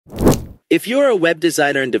If you're a web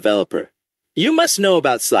designer and developer, you must know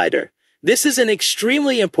about slider. This is an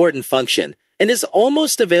extremely important function and is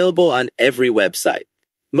almost available on every website.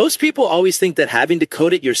 Most people always think that having to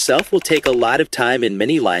code it yourself will take a lot of time and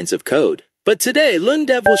many lines of code. But today,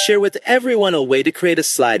 LearnDev will share with everyone a way to create a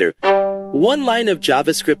slider. One line of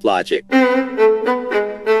JavaScript logic.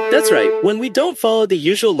 That's right, when we don't follow the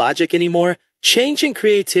usual logic anymore, change and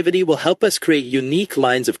creativity will help us create unique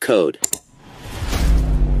lines of code.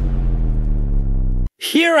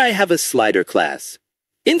 Here I have a slider class.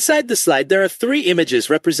 Inside the slide, there are 3 images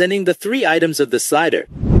representing the 3 items of the slider.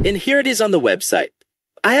 And here it is on the website.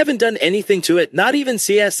 I haven't done anything to it, not even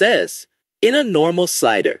CSS. In a normal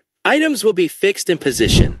slider, items will be fixed in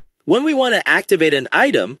position. When we want to activate an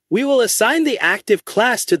item, we will assign the active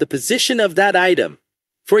class to the position of that item.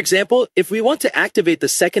 For example, if we want to activate the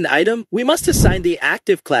second item, we must assign the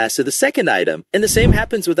active class to the second item, and the same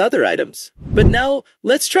happens with other items. But now,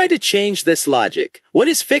 let's try to change this logic. What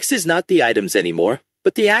is fixed is not the items anymore,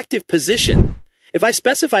 but the active position. If I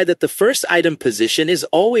specify that the first item position is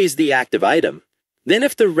always the active item, then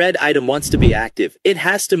if the red item wants to be active, it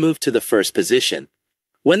has to move to the first position.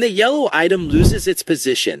 When the yellow item loses its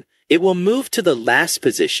position, it will move to the last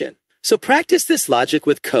position. So practice this logic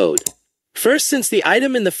with code. First, since the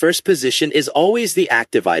item in the first position is always the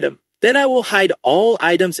active item, then I will hide all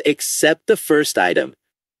items except the first item.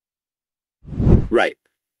 Right.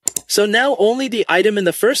 So now only the item in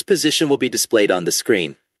the first position will be displayed on the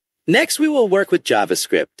screen. Next, we will work with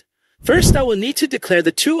JavaScript. First, I will need to declare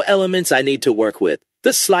the 2 elements I need to work with,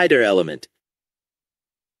 the slider element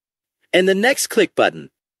and the next click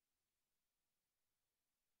button.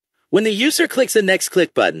 When the user clicks the next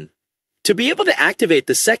click button, to be able to activate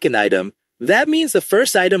the second item, that means the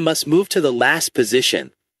first item must move to the last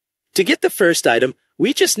position. To get the first item,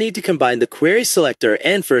 we just need to combine the query selector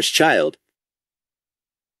and first child.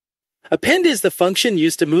 Append is the function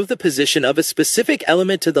used to move the position of a specific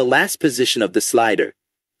element to the last position of the slider.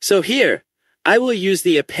 So here, I will use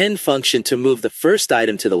the append function to move the first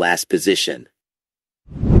item to the last position.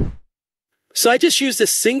 So I just used a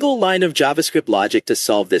single line of JavaScript logic to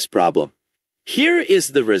solve this problem. Here is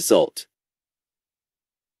the result.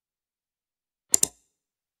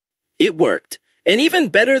 It worked, and even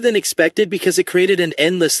better than expected because it created an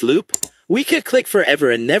endless loop. We could click forever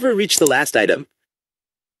and never reach the last item.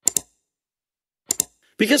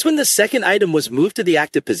 Because when the second item was moved to the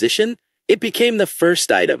active position, it became the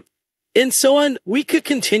first item. And so on, we could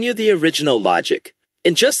continue the original logic.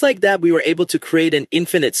 And just like that, we were able to create an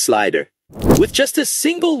infinite slider with just a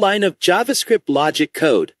single line of JavaScript logic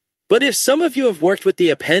code. But if some of you have worked with the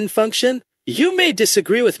append function, you may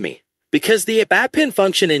disagree with me, because the append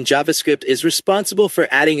function in JavaScript is responsible for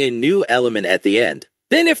adding a new element at the end.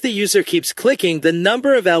 Then if the user keeps clicking, the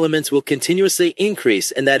number of elements will continuously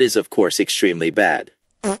increase, and that is of course extremely bad.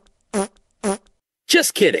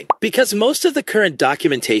 Just kidding, because most of the current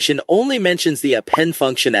documentation only mentions the append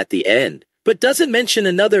function at the end, but doesn't mention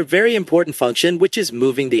another very important function, which is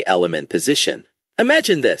moving the element position.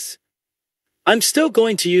 Imagine this. I'm still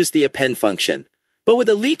going to use the append function, but with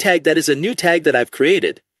a lead tag that is a new tag that I've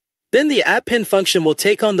created. Then the append function will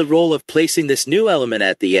take on the role of placing this new element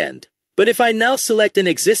at the end. But if I now select an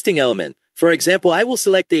existing element, for example, I will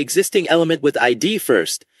select the existing element with ID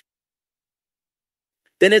first,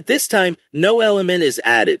 then at this time, no element is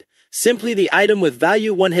added. Simply the item with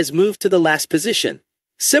value 1 has moved to the last position.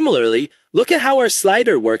 Similarly, look at how our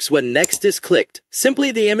slider works when next is clicked.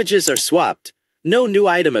 Simply the images are swapped. No new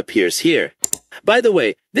item appears here. By the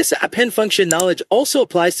way, this append function knowledge also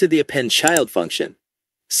applies to the append child function.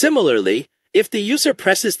 Similarly, if the user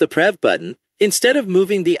presses the prev button, instead of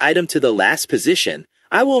moving the item to the last position,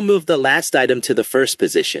 I will move the last item to the first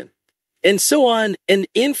position. And so on, an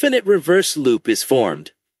infinite reverse loop is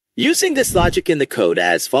formed. Using this logic in the code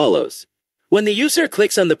as follows. When the user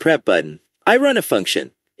clicks on the prev button, I run a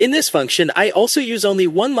function. In this function, I also use only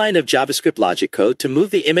one line of JavaScript logic code to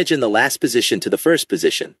move the image in the last position to the first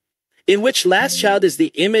position, in which last child is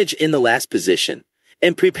the image in the last position,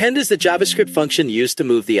 and prepend is the JavaScript function used to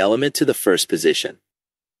move the element to the first position.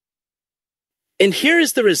 And here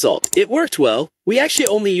is the result. It worked well. We actually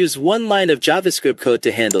only use one line of JavaScript code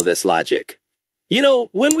to handle this logic. You know,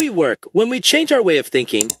 when we change our way of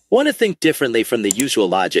thinking, want to think differently from the usual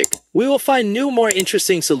logic, we will find new, more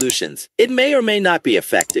interesting solutions. It may or may not be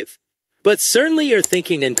effective, but certainly your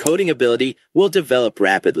thinking and coding ability will develop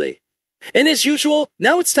rapidly. And as usual,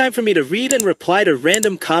 now it's time for me to read and reply to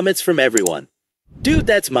random comments from everyone. Dude,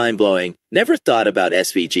 that's mind-blowing. Never thought about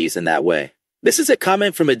SVGs in that way. This is a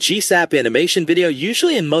comment from a GSAP animation video.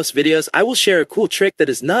 Usually in most videos, I will share a cool trick that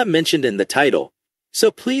is not mentioned in the title.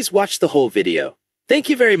 So please watch the whole video. Thank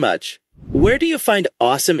you very much. Where do you find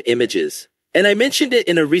awesome images? And I mentioned it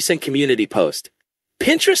in a recent community post.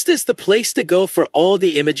 Pinterest is the place to go for all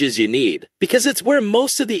the images you need, because it's where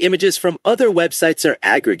most of the images from other websites are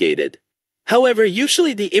aggregated. However,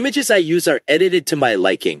 usually the images I use are edited to my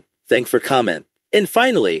liking. Thanks for comment. And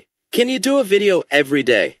finally, can you do a video every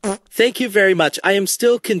day? Thank you very much. I am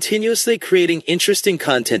still continuously creating interesting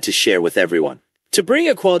content to share with everyone. To bring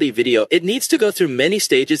a quality video, it needs to go through many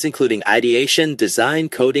stages including ideation, design,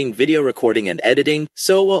 coding, video recording, and editing,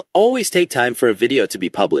 so it will always take time for a video to be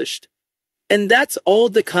published. And that's all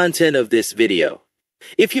the content of this video.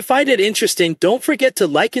 If you find it interesting, don't forget to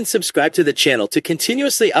like and subscribe to the channel to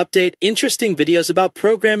continuously update interesting videos about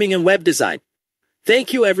programming and web design.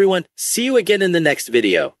 Thank you everyone. See you again in the next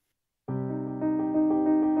video.